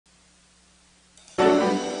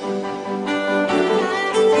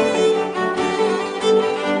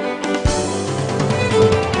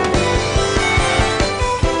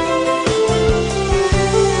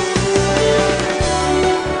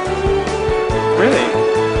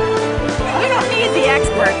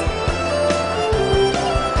backwards.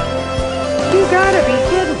 You gotta be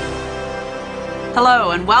kidding.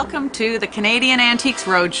 Hello and welcome to the Canadian Antiques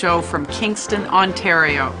Roadshow from Kingston,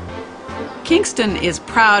 Ontario. Kingston is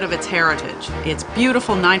proud of its heritage. Its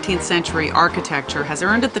beautiful 19th century architecture has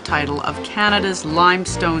earned it the title of Canada's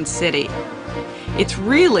Limestone City. It's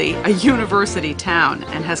really a university town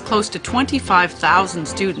and has close to 25,000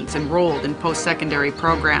 students enrolled in post-secondary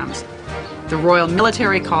programs. The Royal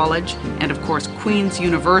Military College and, of course, Queen's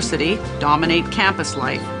University dominate campus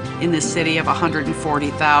life in this city of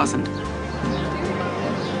 140,000.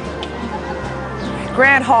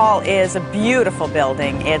 Grant Hall is a beautiful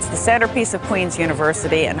building. It's the centerpiece of Queen's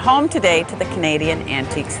University and home today to the Canadian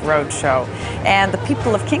Antiques Roadshow. And the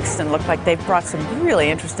people of Kingston look like they've brought some really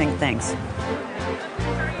interesting things.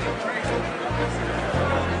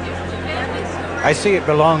 I see it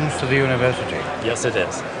belongs to the university. Yes, it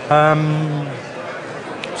is.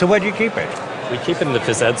 So where do you keep it? We keep it in the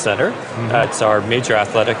Phys Ed Center. It's our major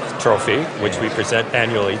athletic trophy, which we present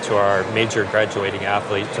annually to our major graduating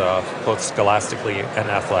athlete, both scholastically and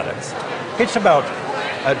athletics. It's about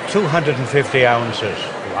 250 ounces.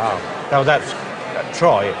 Wow. Now that's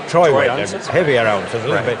Troy weight, ounces? heavier ounces, a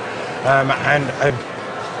little Right. bit. And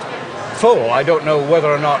full, I don't know whether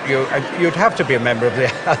or not you'd have to be a member of the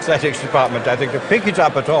athletics department, I think, to pick it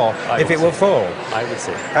up at all if it were full. I would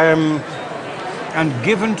say. And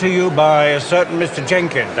given to you by a certain Mr.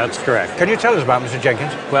 Jenkins. That's correct. Can you tell us about Mr.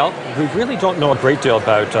 Jenkins? Well, we really don't know a great deal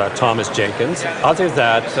about Thomas Jenkins, other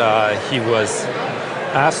that he was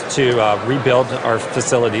asked to rebuild our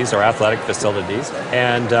facilities, our athletic facilities,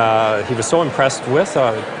 and he was so impressed with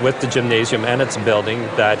the gymnasium and its building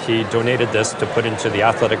that he donated this to put into the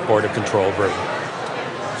Athletic Board of Control room.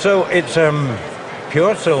 So it's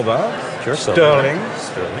pure silver, sterling,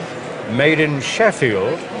 made in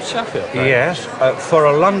Sheffield. Sheffield, right. Yes, for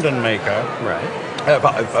a London maker. Right.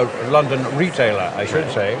 A London retailer, I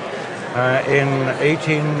should say, in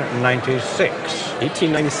 1896.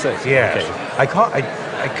 1896. Yes. Okay.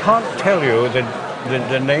 I can't tell you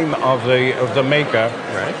the name of the maker,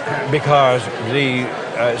 Right. because the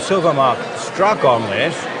silver mark struck on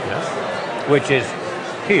this, Yes. which is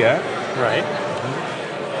here, Right.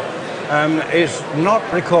 is not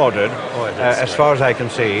recorded Oh, it is, as right. far as I can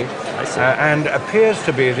see, I see. and appears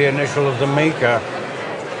to be the initial of the maker,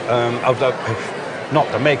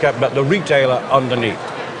 not the maker, but the retailer underneath.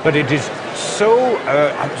 But it is so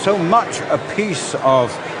much a piece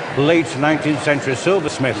of late 19th century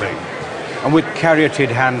silversmithing, and with caryatid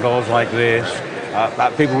handles like this,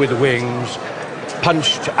 people with wings,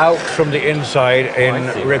 punched out from the inside in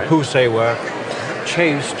repoussé work,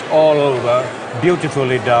 chased all over,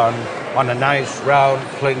 beautifully done, on a nice round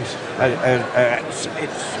plinth.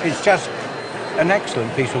 It's just an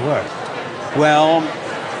excellent piece of work. Well,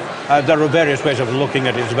 there are various ways of looking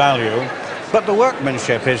at its value, but the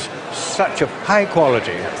workmanship is such a high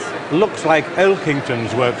quality. Looks like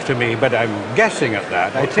Elkington's work to me, but I'm guessing at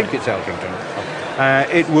that. I think it's Elkington.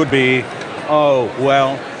 It would be,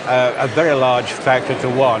 a very large factor to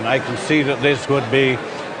one. I can see that this would be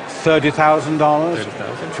 $30,000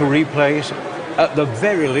 to replace, at the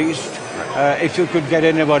very least, if you could get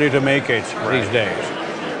anybody to make it these days.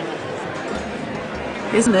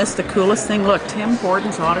 Isn't this the coolest thing? Look, Tim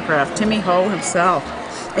Horton's autograph, Timmy Ho himself.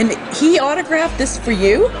 And he autographed this for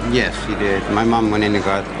you? Yes, he did. My mom went in and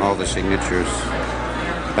got all the signatures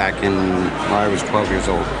back in when I was 12 years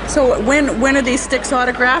old. So when are these sticks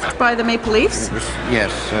autographed by the Maple Leafs? It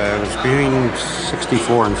was between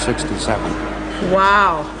 64 and 67.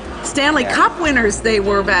 Wow. Stanley Cup winners they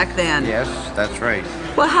were back then. Yes, that's right.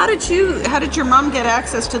 Well, how did your mom get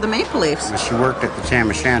access to the Maple Leafs? She worked at the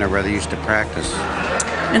Tamashana where they used to practice.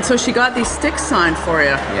 And so she got these sticks signed for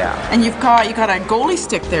you. Yeah. And you got a goalie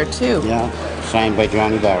stick there too. Yeah, signed by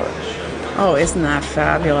Johnny Barrett. Oh, isn't that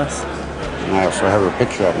fabulous? And I also have a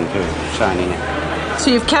picture of him too, signing it.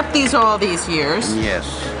 So you've kept these all these years. Yes.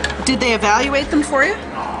 Did they evaluate them for you?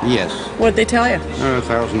 Yes. What did they tell you?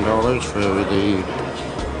 $1,000 for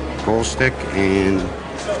the goal stick and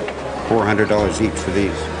 $400 each for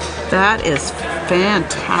these. That is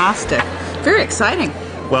fantastic. Very exciting.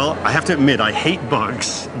 Well, I have to admit, I hate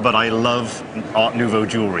bugs, but I love Art Nouveau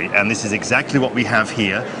jewelry, and this is exactly what we have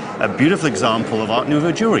here, a beautiful example of Art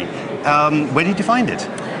Nouveau jewelry. Where did you find it?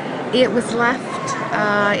 It was left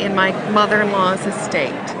in my mother-in-law's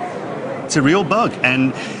estate. It's a real bug,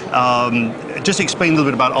 and just explain a little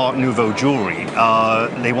bit about Art Nouveau jewelry.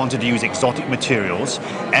 They wanted to use exotic materials,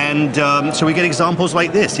 and so we get examples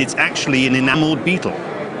like this. It's actually an enameled beetle.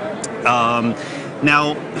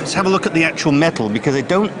 Now, let's have a look at the actual metal, because I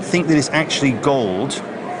don't think that it's actually gold.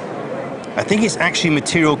 I think it's actually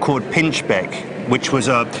material called pinchbeck, which was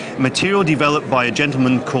a material developed by a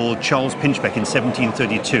gentleman called Charles Pinchbeck in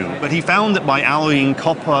 1732. But he found that by alloying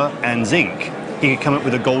copper and zinc, he could come up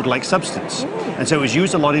with a gold-like substance. And so it was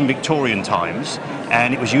used a lot in Victorian times,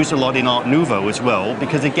 and it was used a lot in Art Nouveau as well,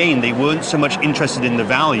 because again, they weren't so much interested in the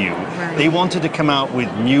value. They wanted to come out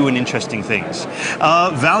with new and interesting things.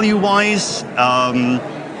 Value-wise,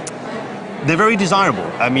 they're very desirable.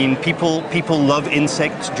 I mean, people love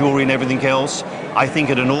insect jewelry and everything else. I think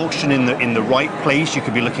at an auction in the right place, you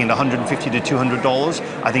could be looking at $150 to $200.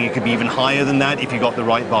 I think it could be even higher than that if you got the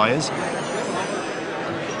right buyers.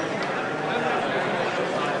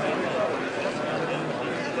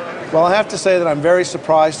 Well, I have to say that I'm very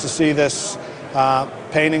surprised to see this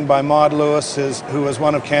painting by Maud Lewis, who is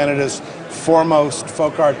one of Canada's foremost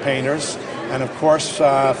folk art painters, and of course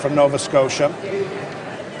from Nova Scotia.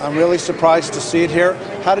 I'm really surprised to see it here.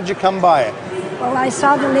 How did you come by it? Well, I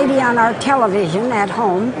saw the lady on our television at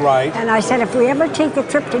home. Right. And I said, if we ever take a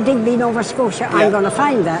trip to Digby, Nova Scotia, I'm going to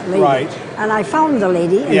find that lady. Right. And I found the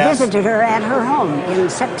lady and visited her at her home in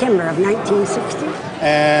September of 1960.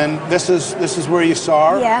 And this is where you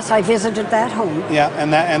saw her? Yes, I visited that home. Yeah,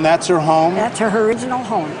 and that's her home? That's her original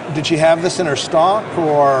home. Did she have this in her stock,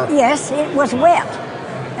 or? Yes, it was wet.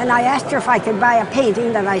 And I asked her if I could buy a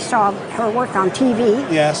painting that I saw her work on TV.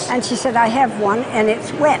 Yes. And she said, I have one, and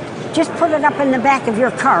it's wet. Just put it up in the back of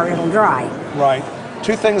your car, it'll dry. Right.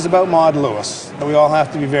 Two things about Maud Lewis that we all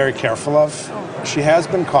have to be very careful of. She has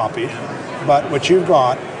been copied, but what you've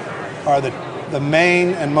got are the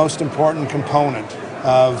main and most important component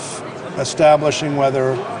of establishing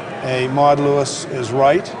whether a Maud Lewis is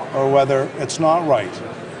right or whether it's not right.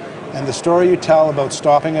 And the story you tell about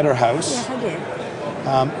stopping at her house. Yes, I did.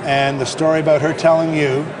 And the story about her telling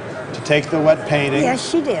you to take the wet painting, yes,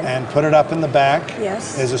 she did, and put it up in the back,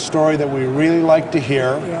 yes, is a story that we really like to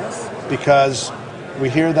hear, yes, because we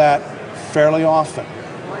hear that fairly often.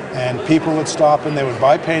 And people would stop and they would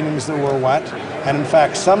buy paintings that were wet, and in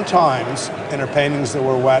fact sometimes in her paintings that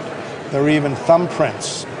were wet there were even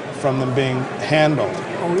thumbprints from them being handled.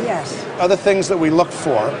 Oh yes. Other things that we look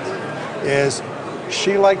for is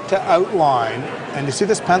she liked to outline, and you see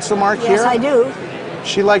this pencil mark here? Yes, I do.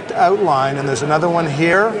 She liked to outline, and there's another one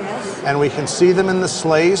here, yes, and we can see them in the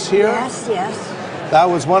sleighs here. Yes, yes. That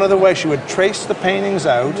was one of the ways she would trace the paintings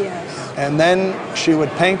out, yes, and then she would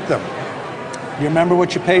paint them. You remember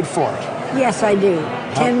what you paid for it? Yes, I do.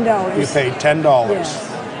 $10. You paid $10. Yes.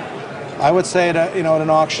 I would say at at an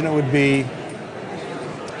auction it would be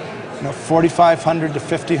 $4,500 to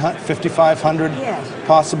 $5,500, yes,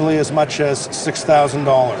 possibly as much as $6,000.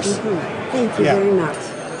 Mm-hmm. Thank you very much.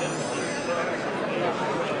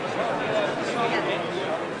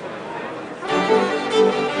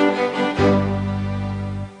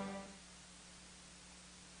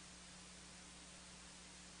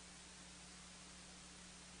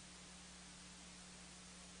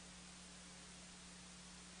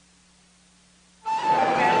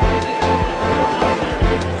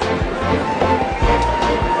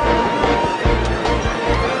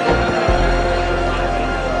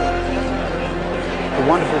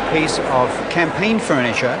 Piece of campaign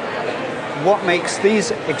furniture. What makes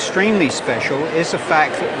these extremely special is the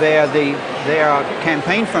fact that they are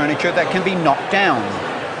campaign furniture that can be knocked down.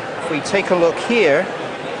 If we take a look here,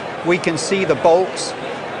 we can see the bolts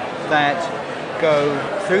that go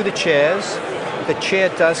through the chairs. The chair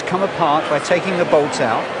does come apart by taking the bolts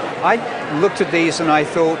out. I looked at these and I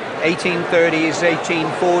thought 1830s,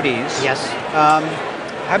 1840s. Yes.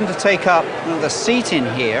 Having to take up the seat in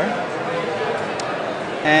here.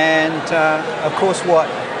 And of course what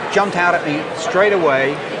jumped out at me straight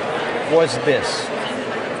away was this,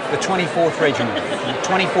 the 24th Regiment. The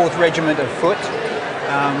 24th Regiment of Foot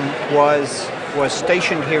was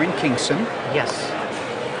stationed here in Kingston. Yes.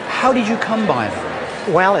 How did you come by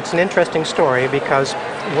them? Well, it's an interesting story because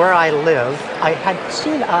where I live, I had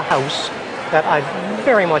seen a house that I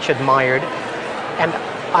very much admired, and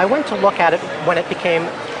I went to look at it when it became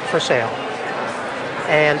for sale.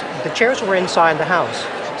 And the chairs were inside the house.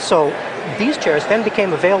 So these chairs then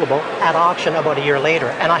became available at auction about a year later,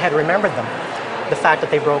 and I had remembered them. The fact that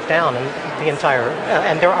they broke down and the entire,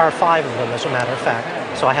 and there are 5 of them as a matter of fact,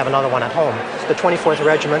 so I have another one at home. The 24th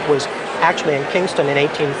Regiment was actually in Kingston in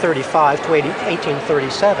 1835 to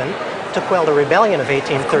 1837 to quell the rebellion of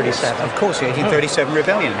 1837. Of course, the 1837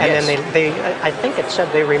 rebellion, and yes. then they, I think it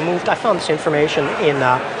said they removed, I found this information in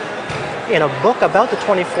a book about the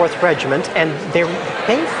 24th Regiment, and they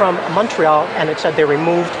came from Montreal, and it said they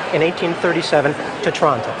removed in 1837 to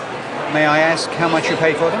Toronto. May I ask how much you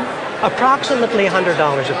paid for them? Approximately $100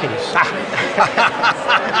 a piece.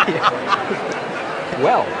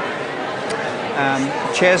 Well,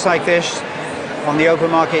 chairs like this On the open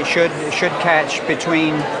market, it should catch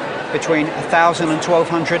between 1,000 and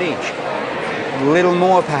 1,200 each. A little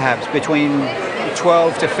more perhaps, between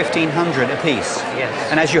 12 to 1,500 a piece. Yes.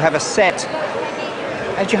 And as you have a set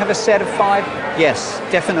of 5, yes,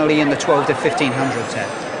 definitely in the 12 to 1,500 set.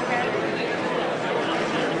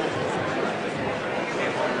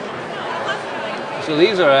 So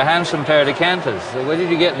these are a handsome pair of decanters. So where did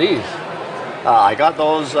you get these? I got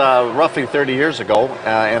those roughly 30 years ago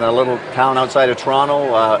in a little town outside of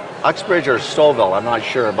Toronto, Uxbridge or Stouffville, I'm not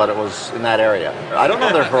sure, but it was in that area. I don't know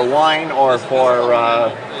if they're for wine or for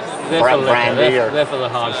brandy. They're for the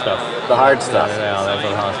hard stuff. The hard stuff. Yeah, they're for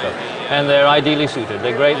the hard stuff. And they're ideally suited.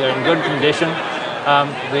 They're great. They're in good condition.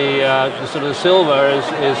 The sort of silver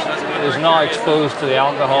is not exposed to the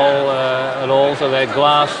alcohol at all, so they're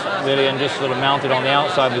glass really and just sort of mounted on the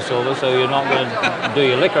outside of the silver, so you're not going to do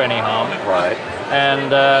your liquor any harm. Right.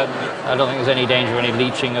 And I don't think there's any danger of any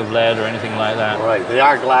leaching of lead or anything like that. Right. They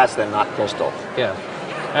are glass then, not crystal. Yeah.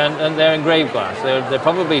 And they're engraved glass. They're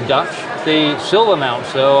probably Dutch. The silver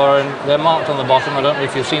mounts, though, they're marked on the bottom. I don't know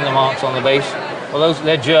if you've seen the marks on the base. Well,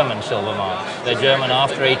 they're German silver marks. They're German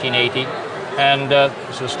after 1880. And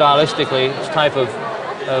so stylistically, this type of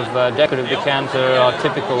decorative decanter are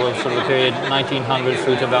typical of sort of the period 1900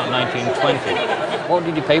 through to about 1920. What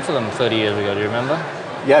did you pay for them 30 years ago? Do you remember?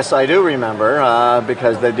 Yes, I do remember,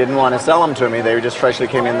 because they didn't want to sell them to me. They just freshly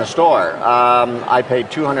came in the store. I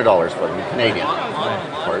paid $200 for them, Canadian,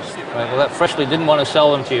 of course. Right, well, that freshly didn't want to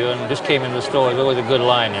sell them to you and just came in the store is always a good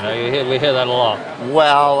line, you know. We hear that a lot.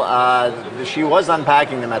 Well, she was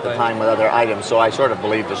unpacking them at the time with other items, so I sort of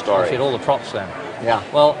believed the story. She had all the props then. Yeah.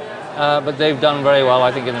 Well, but they've done very well,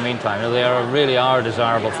 I think, in the meantime. You know, really are a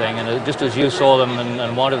desirable thing, and just as you saw them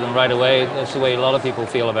and wanted them right away, that's the way a lot of people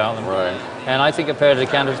feel about them. Right. And I think a pair of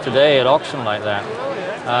decanters today at auction like that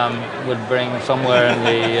would bring somewhere in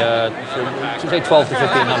the, say, $1,200 to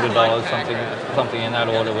 $1,500, something in that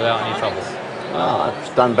order without any trouble.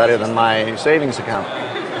 It's done better than my savings account.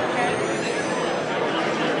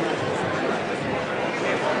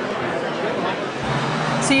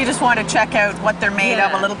 So you just want to check out what they're made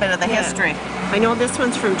of, a little bit of the history. I know this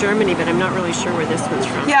one's from Germany, but I'm not really sure where this one's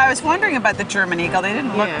from. Yeah, I was wondering about the German eagle. They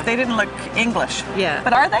didn't look English. Yeah.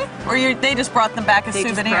 But are they? Or they just brought them back as They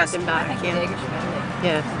souvenirs? just brought them back,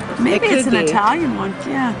 yeah. Maybe It it's could an be. Italian one.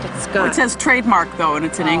 Yeah. It's Well, got. it says trademark though, and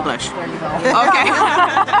it's in English. Okay.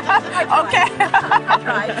 Okay.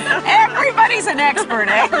 Everybody's an expert,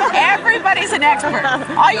 eh? Everybody's an expert.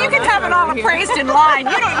 Oh, you can have it all appraised in line.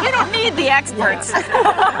 You don't need the experts. Well,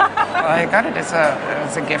 I got it as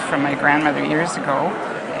a gift from my grandmother years ago.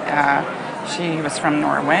 She was from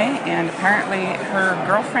Norway, and apparently her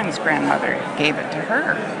girlfriend's grandmother gave it to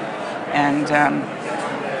her. And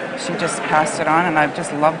she just passed it on, and I've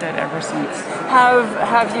just loved it ever since.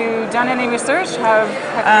 Have you done any research?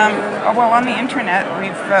 Well, on the internet,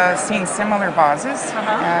 we've seen similar vases,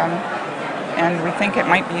 and we think it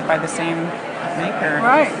might be by the same maker.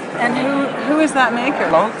 Right. And who is that maker?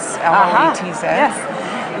 Lotz, L-O-E-T-Z. Yes.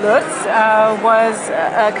 Lutz was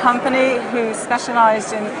a company who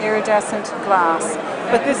specialized in iridescent glass.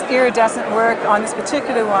 But this iridescent work on this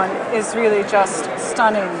particular one is really just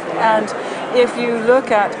stunning. And if you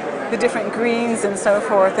look at the different greens and so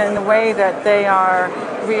forth and the way that they are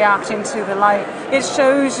reacting to the light, it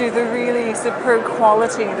shows you the really superb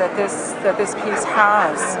quality that this piece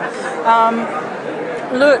has.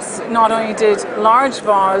 Lutz not only did large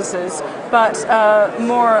vases, but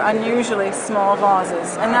more unusually small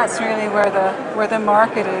vases, and that's really where the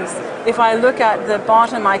market is. If I look at the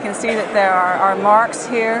bottom, I can see that there are marks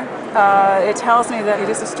here. It tells me that it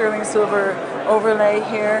is a sterling silver overlay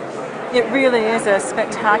here. It really is a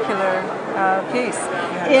spectacular piece.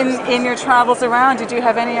 In your travels around, did you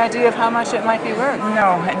have any idea of how much it might be worth?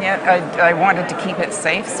 No, and yet I wanted to keep it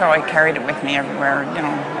safe, so I carried it with me everywhere, you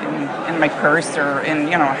know, in my purse or in,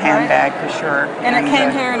 you know, a handbag for sure. And it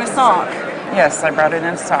came here in a sock? Yes, I brought it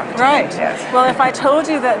in a sock. Right. Yes. Well, if I told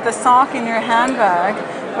you that the sock in your handbag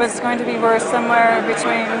was going to be worth somewhere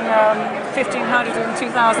between $1,500 and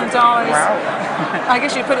 $2,000. Wow. I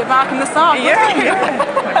guess you put it back in the sock. Yeah, put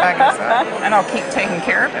it back in the sock. And I'll keep taking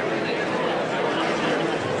care of it.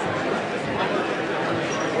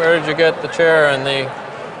 Where did you get the chair and the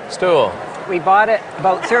stool? We bought it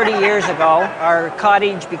about 30 years ago. Our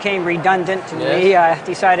cottage became redundant, and we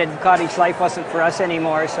decided cottage life wasn't for us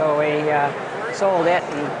anymore, so we sold it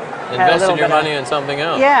and had a little Invested your bit money in something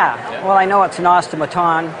else. Yeah. Well, I know it's an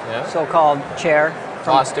automaton, so-called chair.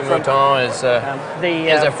 Automaton is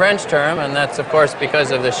a French term, and that's, of course, because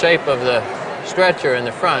of the shape of the stretcher in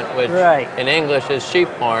the front, which in English is sheep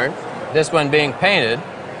horn. This one being painted,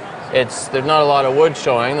 there's not a lot of wood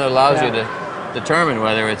showing that allows you to determine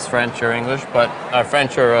whether it's French or English, but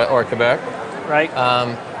French or Quebec. Right.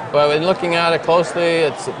 But when looking at it closely,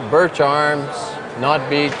 it's birch arms, not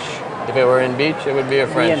beech. If it were in beech, it would be a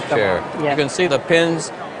French chair. Yeah. You can see the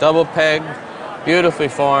pins, double pegged, beautifully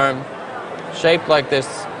formed, shaped like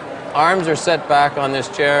this. Arms are set back on this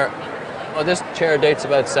chair. Well, this chair dates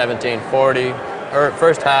about 1740, or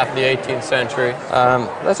first half of the 18th century.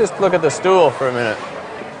 Let's just look at the stool for a minute.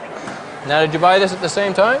 Now, did you buy this at the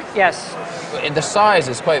same time? Yes. The size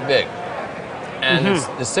is quite big. And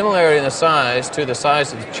the similarity in the size to the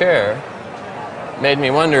size of the chair made me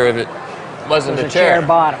wonder if it wasn't a chair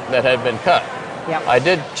bottom that had been cut. Yep. I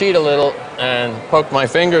did cheat a little and poke my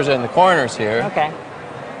fingers in the corners here. Okay.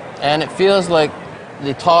 And it feels like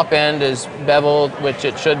the top end is beveled, which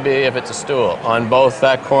it should be if it's a stool, on both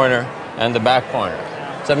that corner and the back corner.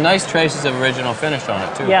 Some nice traces of original finish on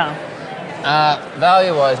it, too. Yeah.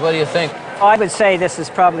 Value-wise, what do you think? Oh, I would say this is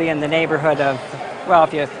probably in the neighborhood of, well,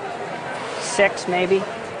 if you 6 maybe,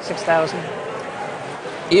 6,000.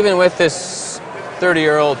 Even with this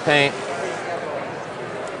 30-year-old paint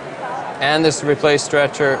and this replaced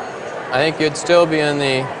stretcher, I think you'd still be in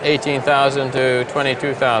the 18,000 to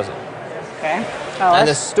 22,000. Okay. Oh, And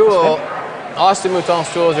the stool, Austin Mouton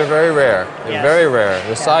stools are very rare. They're very rare.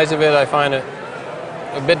 The size of it, I find it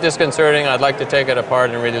a bit disconcerting. I'd like to take it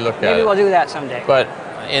apart and really look at it. Maybe we'll do that someday. But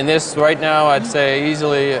in this right now, I'd say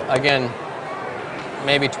easily, again,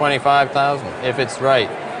 maybe 25,000 if it's right.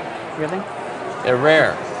 Really? They're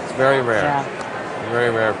rare. It's very rare. Yeah.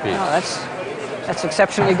 Very rare piece. Oh, that's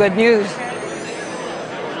exceptionally good news.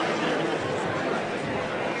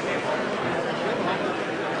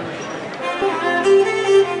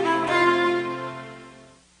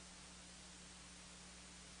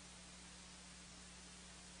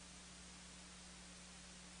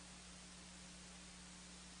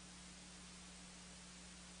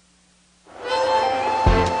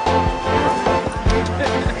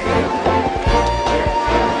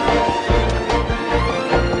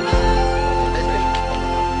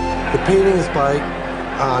 Painting is by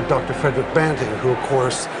Dr. Frederick Banting, who, of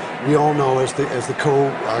course, we all know as the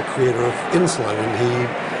co-creator of insulin, and he,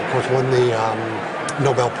 of course, won the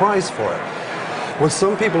Nobel Prize for it. What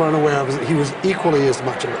some people aren't aware of is that he was equally as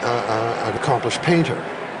much an accomplished painter.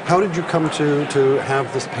 How did you come to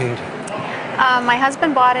have this painting? My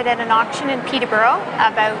husband bought it at an auction in Peterborough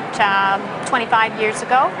about 25 years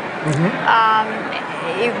ago.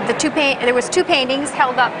 There was 2 paintings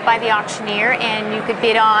held up by the auctioneer, and you could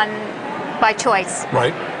bid on by choice.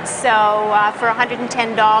 Right. So for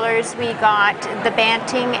 $110, we got the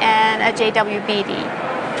Banting and a J.W. Beatty.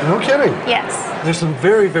 No kidding. Yes. There's some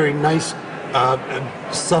very, very nice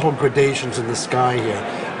subtle gradations in the sky here.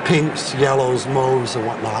 Pinks, yellows, mauves, and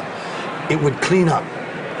whatnot. It would clean up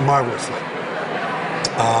marvelously.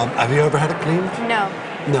 Have you ever had it cleaned? No.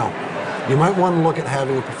 No. You might want to look at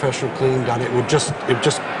having a professional clean done. It would just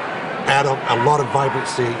add a lot of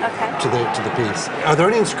vibrancy to the piece. Are there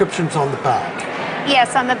any inscriptions on the back?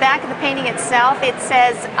 Yes, on the back of the painting itself, it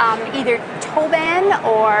says either Toban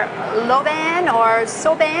or Loban or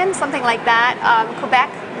Soban, something like that. Quebec,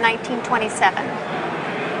 1927.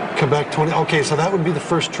 Quebec 20. Okay, so that would be the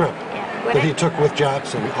first trip that he took with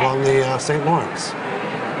Jackson along the St. Lawrence.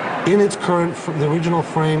 In its the original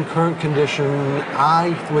frame, current condition,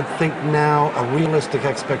 I would think now a realistic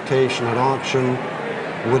expectation at auction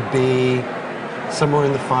would be somewhere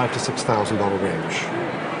in the $5,000 to $6,000 range.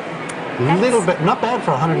 A little bit, not bad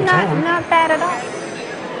for 110. Not bad at all.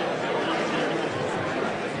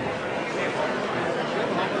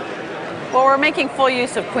 Well, we're making full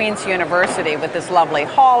use of Queen's University with this lovely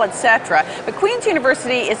hall, etc. But Queen's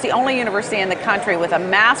University is the only university in the country with a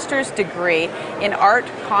master's degree in art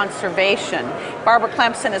conservation. Barbara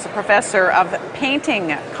Clemson is a professor of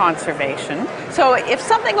painting conservation. So if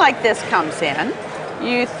something like this comes in,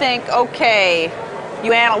 you think, okay,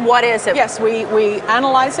 what is it? Yes, we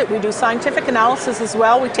analyze it. We do scientific analysis as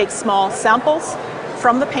well. We take small samples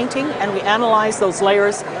from the painting and we analyze those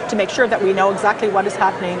layers to make sure that we know exactly what is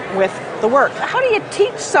happening with the work. How do you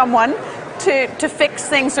teach someone to fix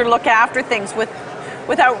things or look after things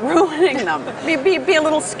without ruining them? Be a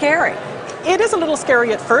little scary. It is a little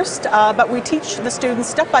scary at first, but we teach the students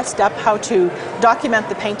step by step how to document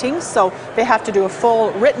the paintings. So they have to do a full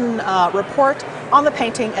written report on the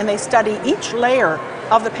painting, and they study each layer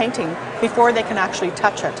of the painting before they can actually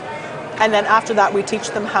touch it. And then after that, we teach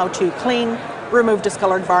them how to clean, remove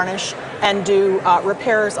discolored varnish, and do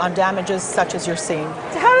repairs on damages such as you're seeing.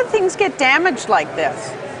 So how do things get damaged like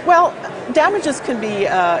this? Well, damages can be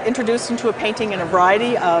introduced into a painting in a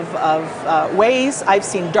variety of ways. I've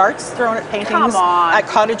seen darts thrown at paintings, at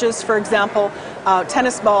cottages, for example.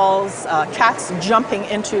 tennis balls, cats jumping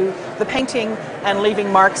into the painting and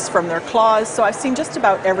leaving marks from their claws. So I've seen just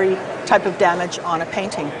about every type of damage on a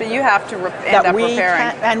painting. But you have to end up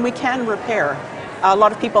repairing. And we can repair. A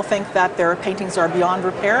lot of people think that their paintings are beyond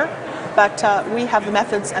repair, but we have the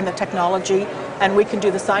methods and the technology, and we can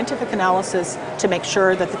do the scientific analysis to make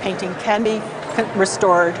sure that the painting can be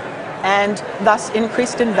restored and thus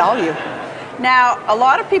increased in value. Now, a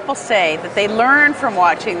lot of people say that they learn from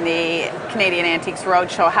watching the Canadian Antiques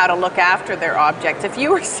Roadshow how to look after their objects. If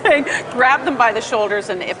you were saying grab them by the shoulders,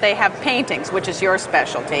 and if they have paintings, which is your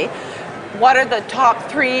specialty, what are the top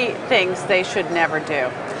 3 things they should never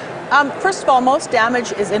do? First of all, most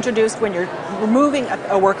damage is introduced when you're removing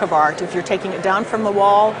a work of art, if you're taking it down from the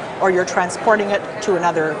wall or you're transporting it to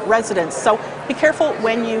another residence. So be careful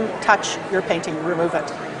when you touch your painting, remove it.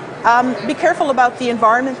 Be careful about the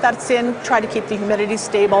environment that it's in, try to keep the humidity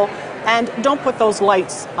stable, and don't put those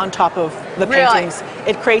lights on top of the paintings.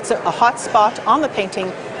 It creates a hot spot on the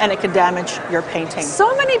painting and it can damage your painting.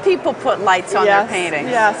 So many people put lights on their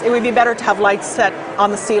paintings. Yes, it would be better to have lights set on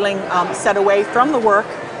the ceiling, set away from the work,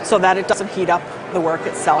 so that it doesn't heat up the work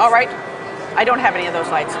itself. All right. I don't have any of those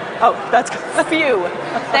lights. Oh, that's a few.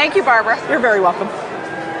 Thank you, Barbara. You're very welcome.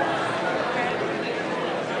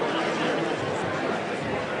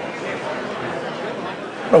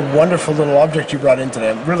 What a wonderful little object you brought in today.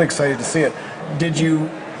 I'm really excited to see it. Did you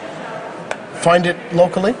find it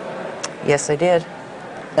locally? Yes, I did.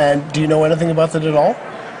 And do you know anything about it at all?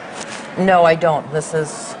 No, I don't. This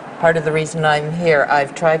is part of the reason I'm here.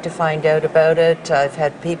 I've tried to find out about it. I've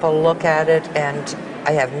had people look at it, and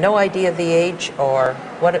I have no idea the age or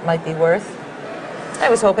what it might be worth. I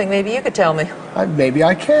was hoping maybe you could tell me. Maybe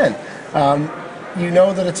I can. You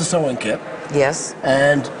know that it's a sewing kit. Yes.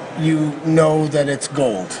 And you know that it's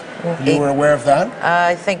gold. You were aware of that?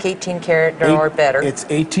 I think 18 karat or better. It's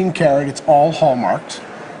 18 karat. It's all hallmarked.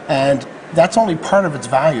 And that's only part of its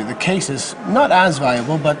value. The case is not as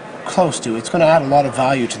valuable, but close to. It's going to add a lot of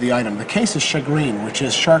value to the item. The case is shagreen, which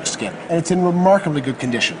is shark skin, and it's in remarkably good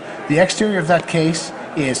condition. The exterior of that case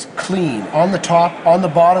is clean. On the top, on the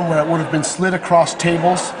bottom, where it would have been slid across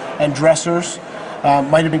tables and dressers,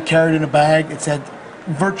 might have been carried in a bag, it's had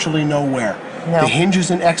virtually no wear. No. The hinge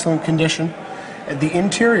is in excellent condition. The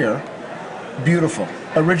interior, beautiful.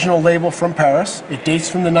 Original label from Paris. It dates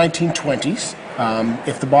from the 1920s.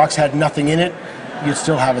 If the box had nothing in it, you'd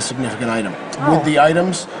still have a significant item. With the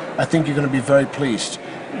items, I think you're going to be very pleased.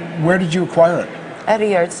 Where did you acquire it? At a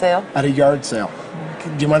yard sale. At a yard sale.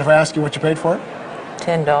 Do you mind if I ask you what you paid for it?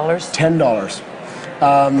 $10. $10.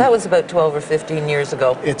 That was about 12 or 15 years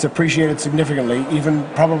ago. It's appreciated significantly. Even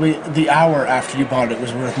probably the hour after you bought it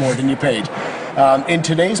was worth more than you paid. In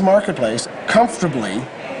today's marketplace, comfortably,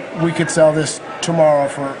 we could sell this tomorrow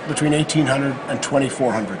for between $1,800 and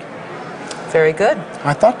 $2,400. Very good.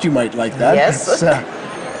 I thought you might like that. Yes.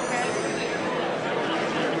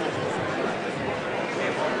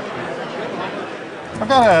 I've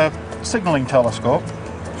got a signaling telescope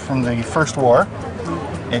from the First War.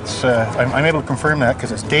 It's I'm able to confirm that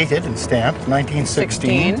because it's dated and stamped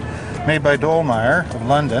 1916, made by Dolmeyer of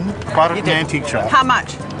London. Bought it at an antique shop. How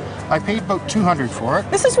much? I paid about $200 for it.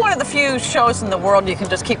 This is one of the few shows in the world you can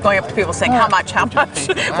just keep going up to people saying, how much,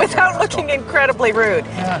 without looking incredibly rude.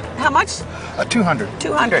 How much? $200.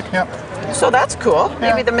 $200? Yep. So that's cool.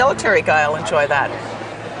 Maybe the military guy will enjoy that.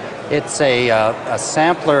 It's a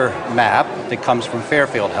sampler map that comes from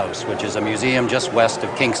Fairfield House, which is a museum just west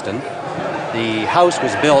of Kingston. The house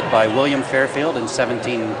was built by William Fairfield in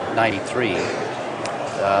 1793.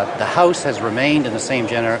 The house has remained in the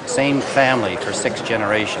same family for 6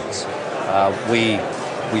 generations. We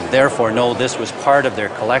therefore know this was part of their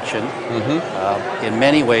collection. In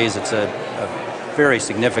many ways, it's a very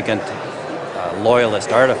significant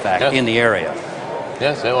loyalist artifact in the area.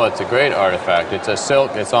 Yes, well, it's a great artifact.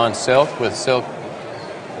 It's on silk with silk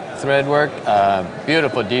thread work.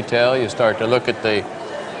 Beautiful detail. You start to look at the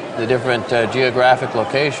different geographic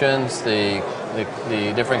locations, the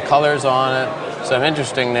different colors on it. Some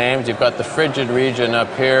interesting names. You've got the frigid region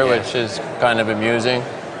up here, which is kind of amusing.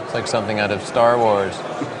 It's like something out of Star Wars.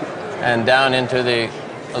 And down into the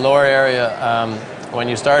lower area, when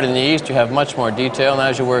you start in the east, you have much more detail, and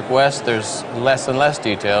as you work west, there's less and less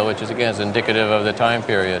detail, which is, again, is indicative of the time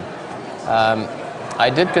period. I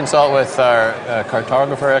did consult with our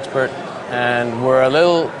cartographer expert, and we're a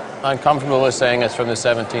little uncomfortable with saying it's from the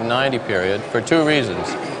 1790 period for 2 reasons.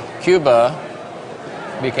 Cuba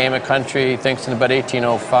became a country, he thinks, in about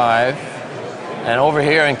 1805, and over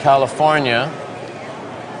here in California,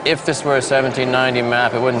 if this were a 1790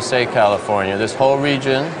 map, it wouldn't say California. This whole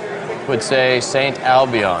region would say St.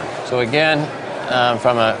 Albion. So again,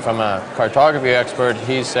 from a cartography expert,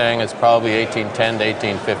 he's saying it's probably 1810 to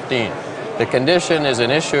 1815. The condition is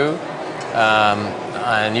an issue,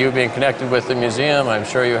 and you being connected with the museum, I'm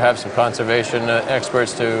sure you have some conservation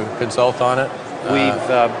experts to consult on it.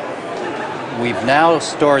 We've now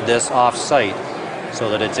stored this off-site so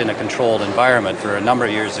that it's in a controlled environment. For a number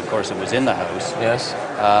of years, of course, it was in the house. Yes.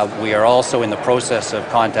 We are also in the process of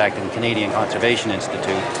contacting Canadian Conservation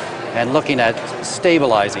Institute and looking at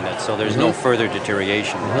stabilizing it so there's no further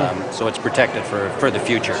deterioration. So it's protected for the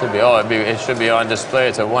future. It should be on display.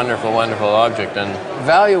 It's a wonderful, wonderful object. And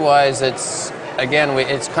value-wise, it's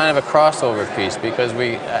kind of a crossover piece because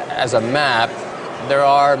as a map, there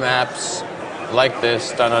are maps like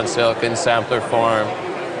this done on silk in sampler form.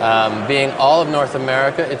 Being all of North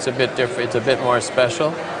America, it's a bit different. It's a bit more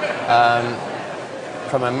special.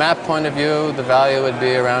 From a map point of view, the value would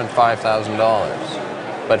be around $5,000.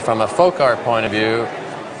 But from a folk art point of view,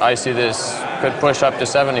 I see this could push up to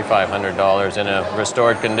 $7,500 in a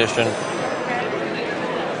restored condition.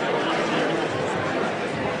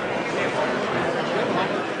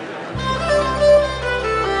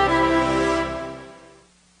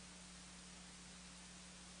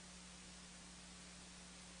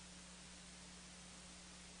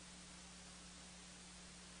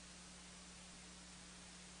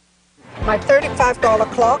 My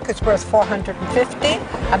 $35 clock is worth $450,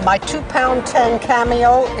 and my £2.10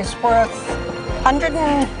 cameo is worth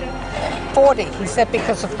 $140. He said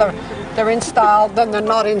because of they're in style, then they're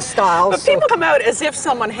not in style. But people come out as if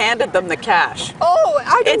someone handed them the cash. Oh,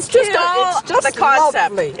 I don't It's just care. all It's just the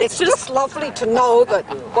concept. lovely. It's just lovely to know that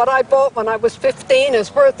what I bought when I was 15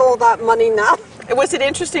 is worth all that money now. Was it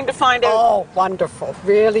interesting to find out? Oh, wonderful.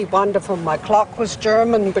 Really wonderful. My clock was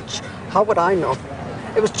German, which how would I know?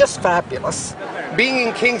 It was just fabulous. Being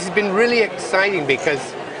in Kings has been really exciting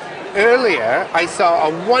because earlier I saw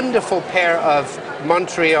a wonderful pair of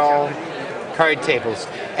Montreal card tables,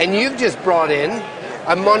 and you've just brought in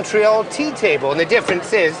a Montreal tea table, and the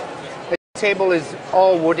difference is the table is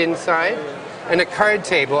all wood inside and a card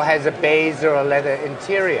table has a baize or a leather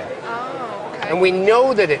interior. Oh, okay. And we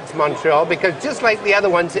know that it's Montreal because just like the other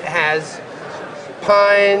ones, it has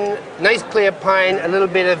pine, nice clear pine, a little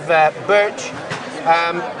bit of birch.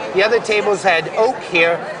 The other tables had oak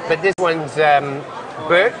here, but this one's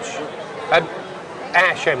birch,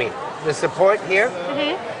 ash, I mean, the support here.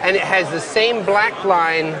 And it has the same black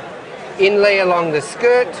line inlay along the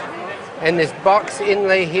skirt, and this box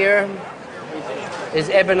inlay here is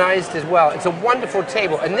ebonized as well. It's a wonderful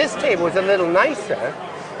table, and this table is a little nicer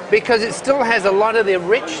because it still has a lot of the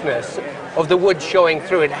richness of the wood showing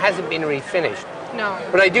through. It hasn't been refinished. No.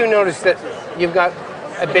 But I do notice that you've got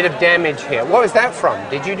a bit of damage here. What was that from?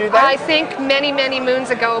 Did you do that? I think many, many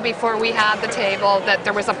moons ago, before we had the table, that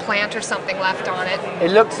there was a plant or something left on it.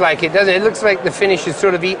 It looks like it, doesn't it? It looks like the finish is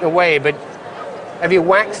sort of eaten away, but have you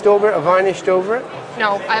waxed over it or varnished over it?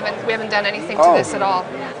 No, we haven't done anything to this at all.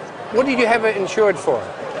 What did you have it insured for?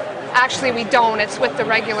 Actually, we don't. It's with the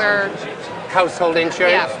regular household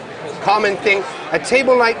insurance? Yeah. Common thing. A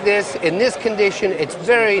table like this, in this condition, it's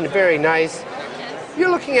very, very nice. You're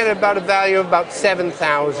looking at about a value of about $7,000.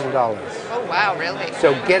 Oh, wow, really?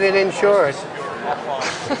 So get it insured.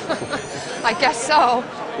 I guess so.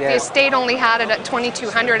 Yeah. The estate only had it at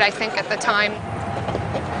 $2,200, I think, at the time.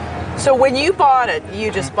 So when you bought it,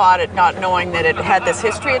 you just bought it not knowing that it had this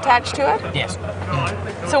history attached to it? Yes.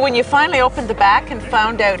 So when you finally opened the back and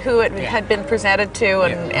found out who it had been presented to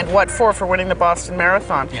and what for winning the Boston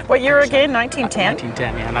Marathon. Yeah. What year again? 1910?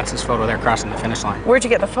 1910, yeah, and that's his photo there crossing the finish line. Where'd you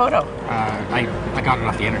get the photo? I got it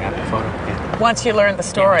off the internet, the photo. Yeah. Once you learned the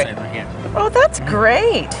story? Yeah. Oh, that's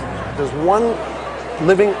great. There's one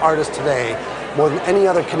living artist today, more than any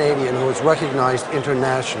other Canadian, who is recognized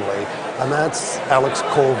internationally, and that's Alex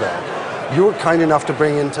Colville. You were kind enough to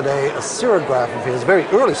bring in today a serigraph of his, very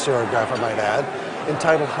early serigraph, I might add,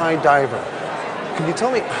 entitled High Diver. Can you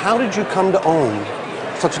tell me, how did you come to own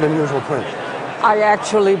such an unusual print? I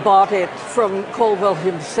actually bought it from Colville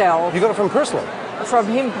himself. You got it from personally? From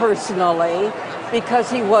him personally,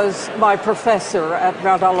 because he was my professor at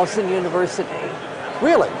Mount Allison University.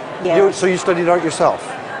 Really? Yes. So you studied art yourself?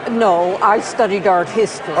 No, I studied art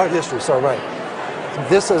history. Art history, sorry, right.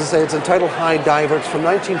 This, as I say, it's entitled High Diver. It's from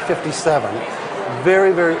 1957,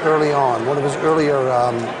 very, very early on, one of his earlier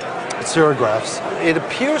serigraphs. It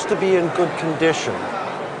appears to be in good condition,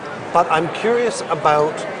 but I'm curious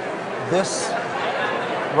about this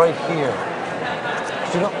right here.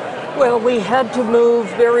 Do you know? Well, we had to move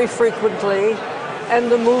very frequently, and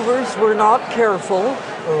the movers were not careful,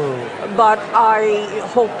 but I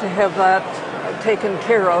hope to have that taken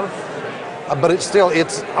care of. But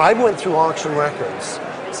I went through auction records,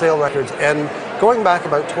 sale records, and going back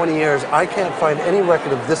about 20 years, I can't find any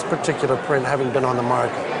record of this particular print having been on the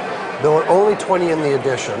market. There were only 20 in the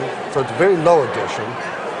edition, so it's a very low edition.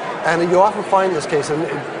 And you often find this case, in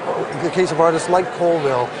the case of artists like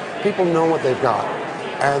Colville, people know what they've got,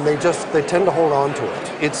 and they tend to hold on to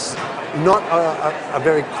it. It's not a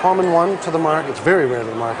very common one to the market. It's very rare to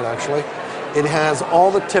the market, actually. It has all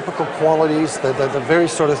the typical qualities, the very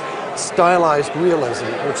sort of stylized realism,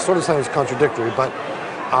 which sort of sounds contradictory, but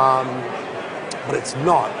it's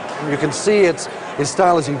not. You can see his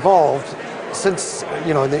style has evolved since,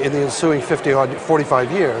 in the ensuing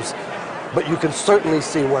 45 years, but you can certainly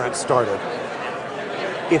see where it started.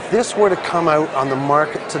 If this were to come out on the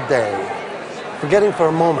market today, forgetting for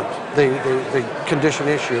a moment the condition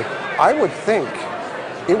issue, I would think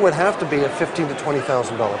it would have to be a $15,000 to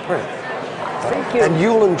 $20,000 print. Thank you. And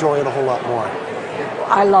you'll enjoy it a whole lot more.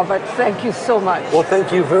 I love it. Thank you so much. Well,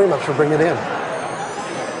 thank you very much for bringing it in.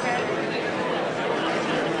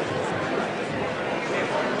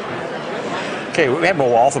 Okay, we have a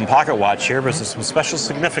Waltham pocket watch here, but there's some special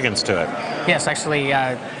significance to it. Yes, actually,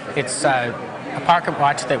 it's a pocket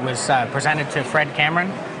watch that was presented to Fred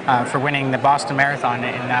Cameron for winning the Boston Marathon,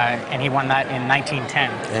 and he won that in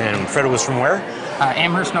 1910. And Fred was from where?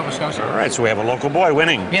 Amherst, Nova Scotia. All right, so we have a local boy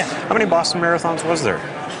winning. Yeah. How many Boston Marathons was there?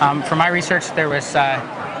 For my research, there was,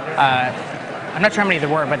 I'm not sure how many there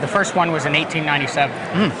were, but the first one was in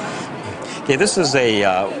 1897. Okay, this is a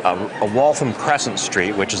Waltham Crescent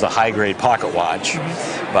Street, which is a high-grade pocket watch,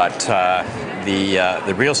 but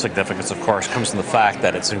the real significance, of course, comes from the fact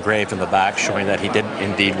that it's engraved in the back, showing that he did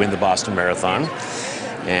indeed win the Boston Marathon.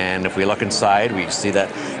 And if we look inside, we see that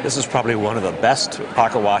this is probably one of the best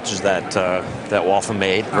pocket watches that Waltham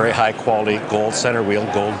made. Very high quality, gold center wheel,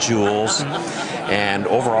 gold jewels, and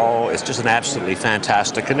overall it's just an absolutely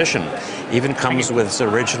fantastic condition. Even comes with its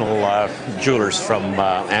original jewelers from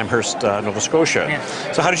Amherst, Nova Scotia.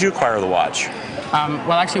 Yeah. So how did you acquire the watch?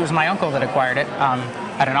 Well, actually, it was my uncle that acquired it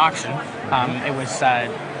at an auction.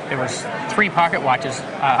 There was 3 pocket watches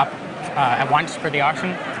up at once for the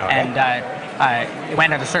auction, and it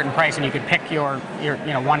went at a certain price, and you could pick your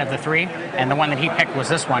one of the 3, and the one that he picked was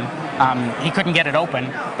this one. He couldn't get it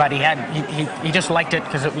open, but he just liked it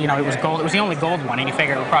because it was gold. It was the only gold one, and he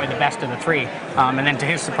figured it was probably the best of the 3. And then to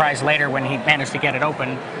his surprise, later when he managed to get it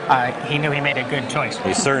open, he knew he made a good choice.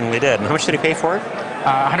 He certainly did. And how much did he pay for it?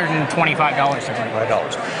 $125.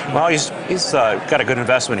 $125. Well, he's got a good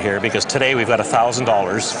investment here, because today we've got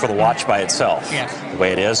 $1,000 for the watch by itself. Yes. The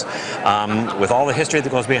way it is, with all the history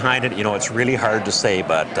that goes behind it, it's really hard to say,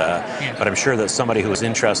 but I'm sure that somebody who is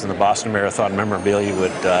interested in the Boston Marathon memorabilia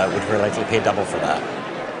would very likely pay double for that.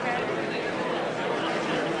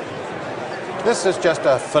 This is just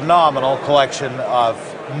a phenomenal collection of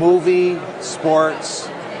movie, sports,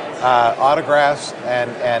 autographs,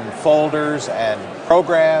 and folders and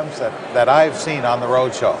programs that I've seen on the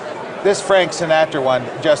roadshow. This Frank Sinatra one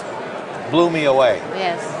just blew me away.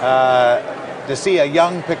 Yes. To see a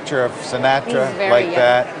young picture of Sinatra like young.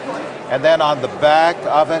 that, and then on the back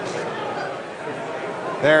of it,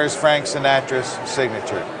 there's Frank Sinatra's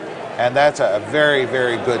signature, and that's a very,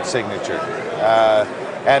 very good signature.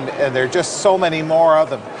 And there are just so many more of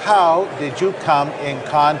them. How did you come in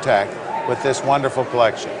contact with this wonderful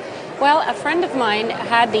collection? Well, a friend of mine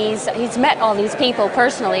had these. He's met all these people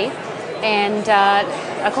personally and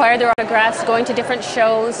acquired their autographs, going to different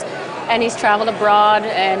shows, and he's traveled abroad,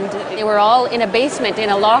 and they were all in a basement, in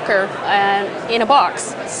a locker, in a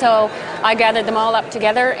box. So I gathered them all up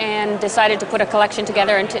together and decided to put a collection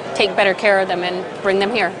together and to take better care of them and bring them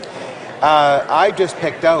here. I just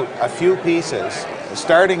picked out a few pieces.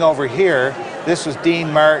 Starting over here, this was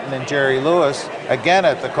Dean Martin and Jerry Lewis, again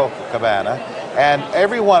at the Copacabana, and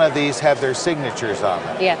every one of these had their signatures on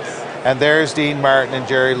them. Yes. And there's Dean Martin and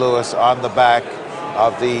Jerry Lewis on the back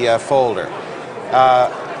of the folder.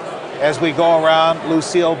 As we go around,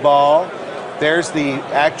 Lucille Ball, there's the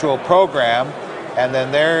actual program, and then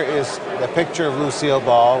there is the picture of Lucille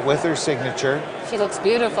Ball with her signature. She looks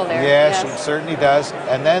beautiful there. Yes, she certainly does.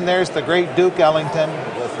 And then there's the great Duke Ellington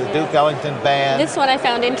with the Duke Ellington Band. This one I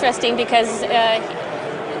found interesting because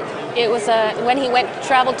it was when he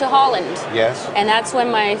traveled to Holland. Yes. And that's when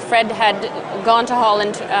my friend had gone to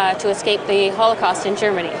Holland to escape the Holocaust in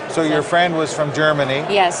Germany. So your friend was from Germany.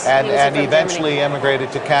 Yes. And he was from eventually Germany.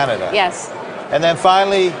 emigrated to Canada. Yes. And then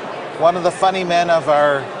finally, one of the funny men of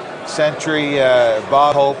our century,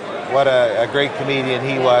 Bob Hope, what a great comedian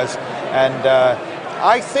he was. And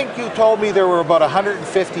I think you told me there were about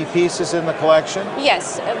 150 pieces in the collection?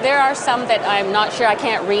 Yes, there are some that I'm not sure, I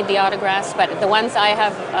can't read the autographs, but the ones I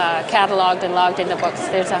have cataloged and logged in the books,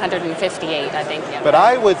 there's 158, I think. Yeah. But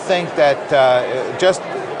I would think that just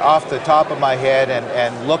off the top of my head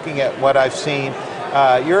and looking at what I've seen,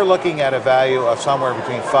 you're looking at a value of somewhere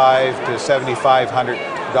between $500 to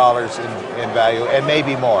 $7,500 in value, and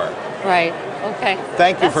maybe more. Right. Okay.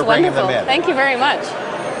 Thank you for bringing them in. Thank you very much.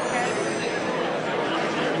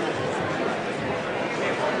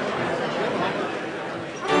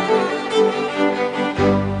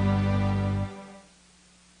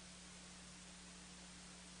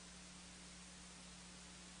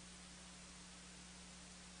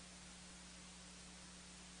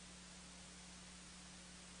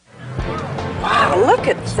 Wow, look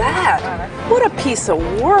at that. What a piece of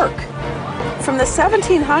work. From the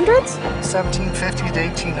 1700s? 1750 to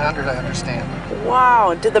 1800, I understand.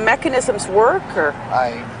 Wow, did the mechanisms work, or?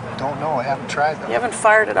 I don't know, I haven't tried them. You haven't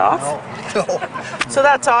fired it off? No. So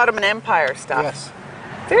that's Ottoman Empire stuff? Yes.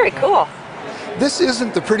 Very cool. This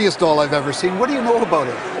isn't the prettiest doll I've ever seen. What do you know about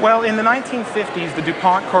it? Well, in the 1950s, the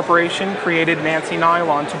DuPont Corporation created Nancy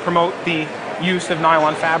Nylon to promote the use of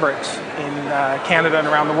nylon fabrics in Canada and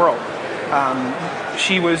around the world.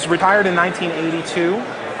 She was retired in 1982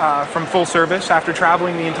 from full service after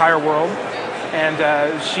traveling the entire world, and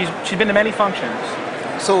she's been to many functions.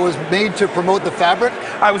 So it was made to promote the fabric?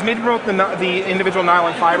 I was made to promote the individual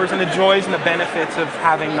nylon fibers and the joys and the benefits of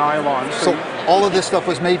having nylon. So all of this stuff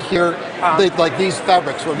was made here, like these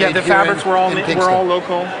fabrics were made here. Yeah, the fabrics were all Kingston.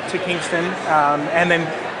 local to Kingston, and then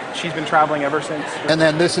she's been traveling ever since. And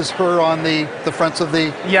then this is her on the fronts of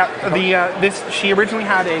the... Yeah, she originally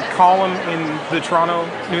had a column in the Toronto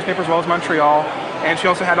newspaper as well as Montreal, and she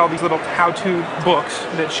also had all these little how-to books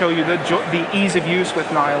that show you the ease of use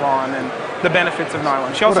with nylon and the benefits of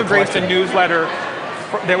nylon. She also graced a newsletter.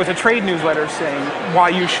 There was a trade newsletter saying why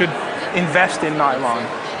you should invest in nylon.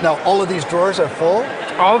 Now, all of these drawers are full?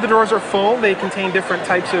 All of the drawers are full. They contain different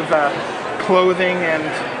types of clothing and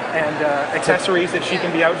accessories that she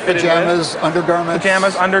can be outfitted Pajamas, with. undergarments?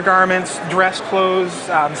 Pajamas, undergarments, dress clothes,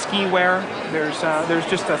 ski wear. There's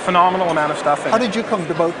just a phenomenal amount of stuff. How did you come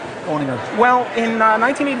about owning her? Well, in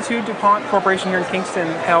 1982, DuPont Corporation here in Kingston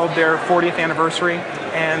held their 40th anniversary,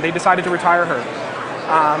 and they decided to retire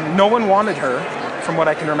her. No one wanted her, from what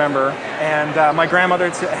I can remember, and my grandmother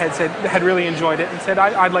had really enjoyed it and said,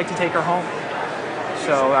 I'd like to take her home.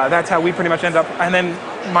 So that's how we pretty much ended up. And then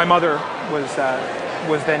my mother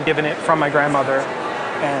was then given it from my grandmother,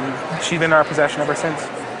 and she's been in our possession ever since.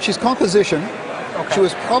 She's composition. Okay. She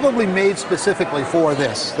was probably made specifically for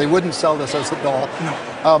this. They wouldn't sell this as a doll.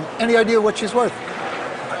 No. Any idea what she's worth?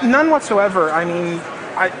 None whatsoever. I mean,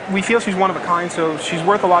 we feel she's one of a kind, so she's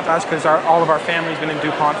worth a lot to us because all of our family's been in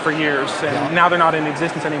DuPont for years, and now they're not in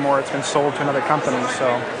existence anymore. It's been sold to another company.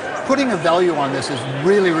 So putting a value on this is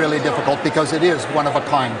really, really difficult because it is one of a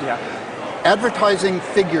kind. Yeah. Advertising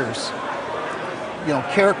figures,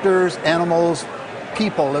 characters, animals,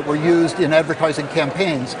 people that were used in advertising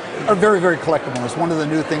campaigns are very, very collectible. It's one of the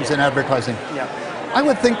new things in advertising. Yeah. I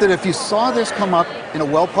would think that if you saw this come up in a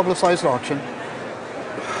well-publicized auction,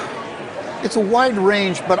 it's a wide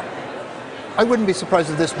range, but I wouldn't be surprised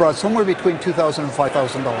if this brought somewhere between $2,000 and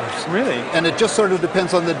 $5,000. Really? And it just sort of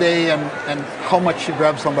depends on the day and how much you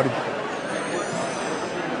grab somebody.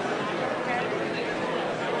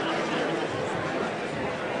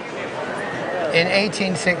 In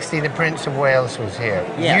 1860, the Prince of Wales was here.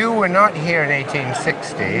 Yeah. You were not here in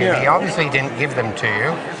 1860. No. He obviously didn't give them to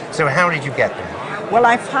you. So how did you get them? Well,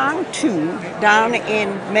 I found two down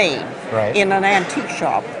in Maine, in an antique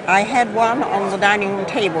shop. I had one on the dining room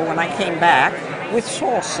table when I came back with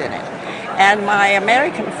sauce in it. And my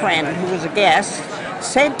American friend, who was a guest,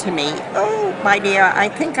 said to me, "Oh, my dear, I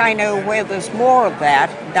think I know where there's more of that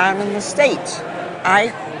down in the States."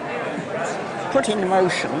 I put in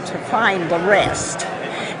motion to find the rest,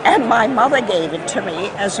 and my mother gave it to me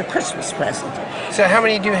as a Christmas present. So how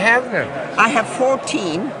many do you have now? I have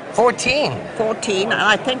 14. 14? 14, and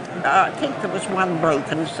I think there was one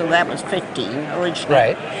broken, so that was 15 originally.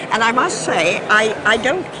 Right. And I must say, I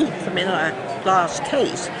don't keep them in a glass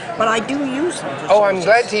case, but I do use them. Oh, I'm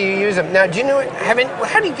glad to use them. Now, do you know, how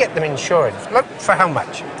do you get them insured? Look, for how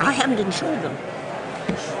much? I haven't insured them.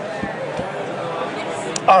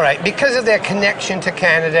 All right, because of their connection to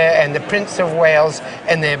Canada and the Prince of Wales,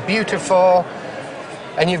 and they're beautiful,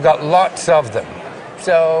 and you've got lots of them.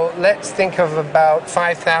 So let's think of about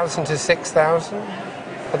 5,000 to 6,000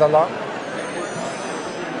 for the lot.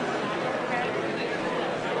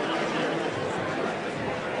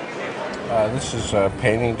 This is a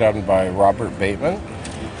painting done by Robert Bateman.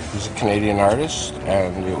 He's a Canadian artist,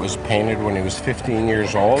 and it was painted when he was 15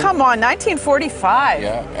 years old. Come on, 1945.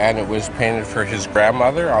 Yeah, and it was painted for his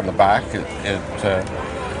grandmother on the back.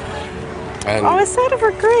 Oh, is that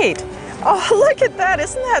ever great? Oh, look at that.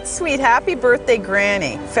 Isn't that sweet? Happy birthday,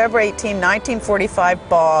 Granny. February 18, 1945,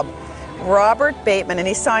 Bob. Robert Bateman, and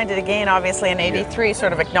he signed it again, obviously, in 83,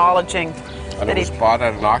 sort of acknowledging And that it was he... bought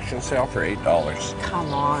at an auction sale for $8.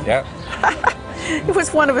 Come on. Yeah. It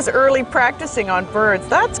was one of his early practicing on birds.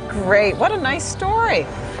 That's great. What a nice story.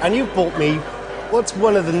 And you bought me what's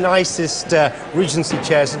one of the nicest Regency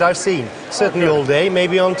chairs that I've seen, certainly all day,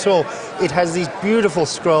 maybe on tour. It has these beautiful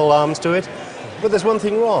scroll arms to it, but there's one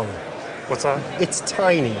thing wrong. What's that? It's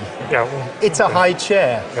tiny. Yeah. Well, it's a high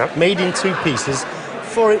chair, made in 2 pieces,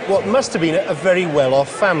 for what must have been a very well-off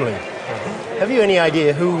family. Have you any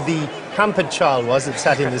idea who the hampered child was that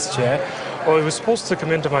sat in this chair? Well, it was supposed to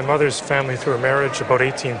come into my mother's family through a marriage about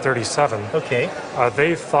 1837. Okay.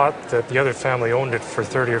 They thought that the other family owned it for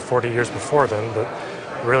 30 or 40 years before then, but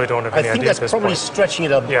really don't have any idea. I think that's probably stretching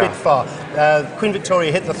it a bit far. Queen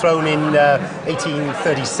Victoria hit the throne in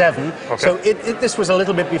 1837, so this was a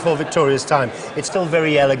little bit before Victoria's time. It's still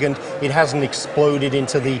very elegant. It hasn't exploded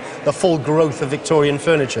into the full growth of Victorian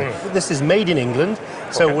furniture. This is made in England,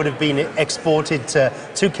 so it would have been exported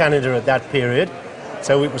to Canada at that period.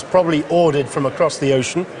 So it was probably ordered from across the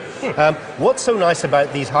ocean. What's so nice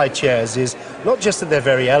about these high chairs is not just that they're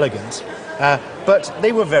very elegant, but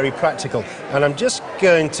they were very practical. And I'm just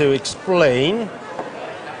going to explain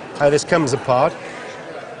how this comes apart.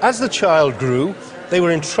 As the child grew, they were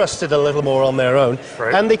entrusted a little more on their own,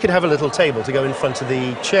 and they could have a little table to go in front of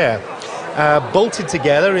the chair. Bolted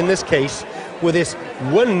together, in this case, with this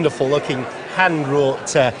wonderful-looking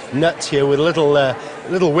hand-wrought nut here with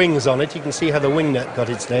little wings on it. You can see how the wing nut got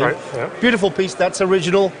its name. Beautiful piece. That's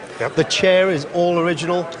original. The chair is all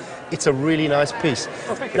original. It's a really nice piece.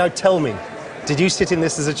 Now tell me, did you sit in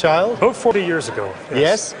this as a child? About 40 years ago.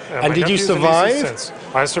 Yes. And did you survive?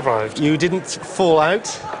 I survived. You didn't fall out?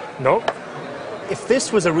 No. If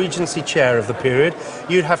this was a Regency chair of the period,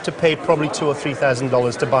 you'd have to pay probably $2,000 or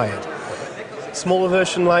 $3,000 to buy it. Smaller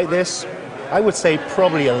version like this, I would say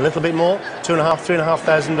probably a little bit more, $2,500,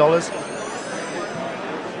 $3,500.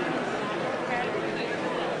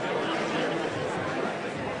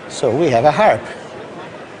 So we have a harp,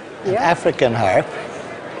 an African harp.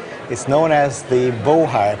 It's known as the bow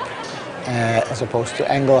harp, as opposed to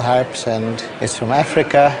angle harps, and it's from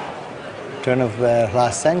Africa, turn of the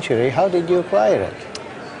last century. How did you acquire it?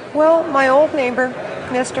 Well, my old neighbor,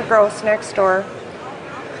 Mr. Gross next door,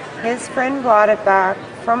 his friend brought it back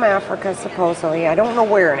from Africa, supposedly. I don't know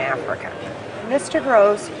where in Africa. Mr.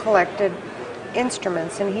 Gross collected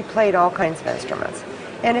instruments, and he played all kinds of instruments.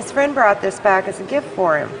 And his friend brought this back as a gift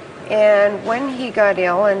for him. And when he got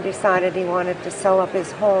ill and decided he wanted to sell up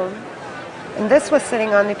his home, and this was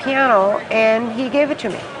sitting on the piano, and he gave it to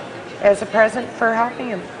me as a present for helping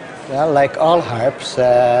him. Well, like all harps,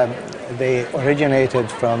 they originated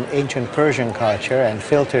from ancient Persian culture and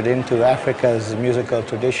filtered into Africa's musical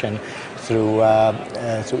tradition through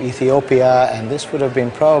Ethiopia, and this would have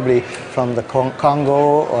been probably from the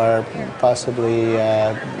Congo or possibly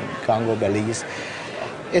Congo Belize.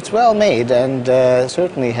 It's well made and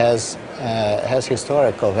certainly has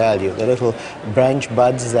historical value. The little branch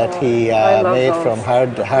buds that he made from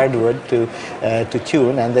hardwood to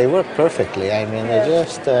tune, and they work perfectly. I mean, they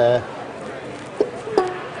just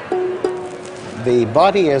the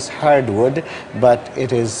body is hardwood, but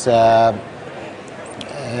it is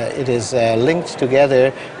linked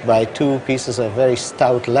together by 2 pieces of very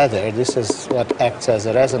stout leather. This is what acts as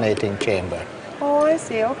a resonating chamber. Oh, I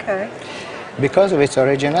see. Okay. Because of its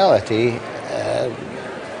originality,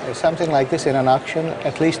 something like this in an auction,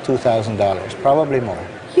 at least $2,000, probably more.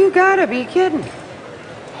 You gotta be kidding.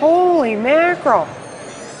 Holy mackerel.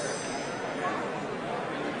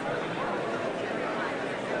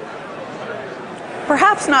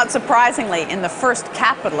 Perhaps not surprisingly, in the first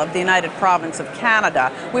capital of the United Province of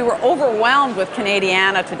Canada, we were overwhelmed with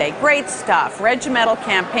Canadiana today. Great stuff. Regimental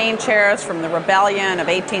campaign chairs from the Rebellion of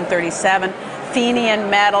 1837, Fenian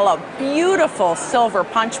metal, a beautiful silver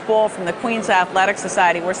punch bowl from the Queen's Athletic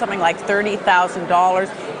Society worth something like $30,000.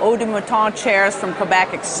 Eau de Mouton chairs from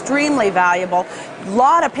Quebec, extremely valuable.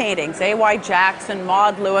 Lot of paintings, A.Y. Jackson,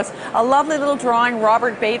 Maud Lewis. A lovely little drawing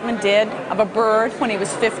Robert Bateman did of a bird when he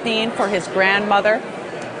was 15 for his grandmother.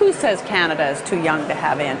 Who says Canada is too young to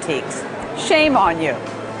have antiques? Shame on you.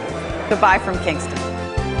 Goodbye from Kingston.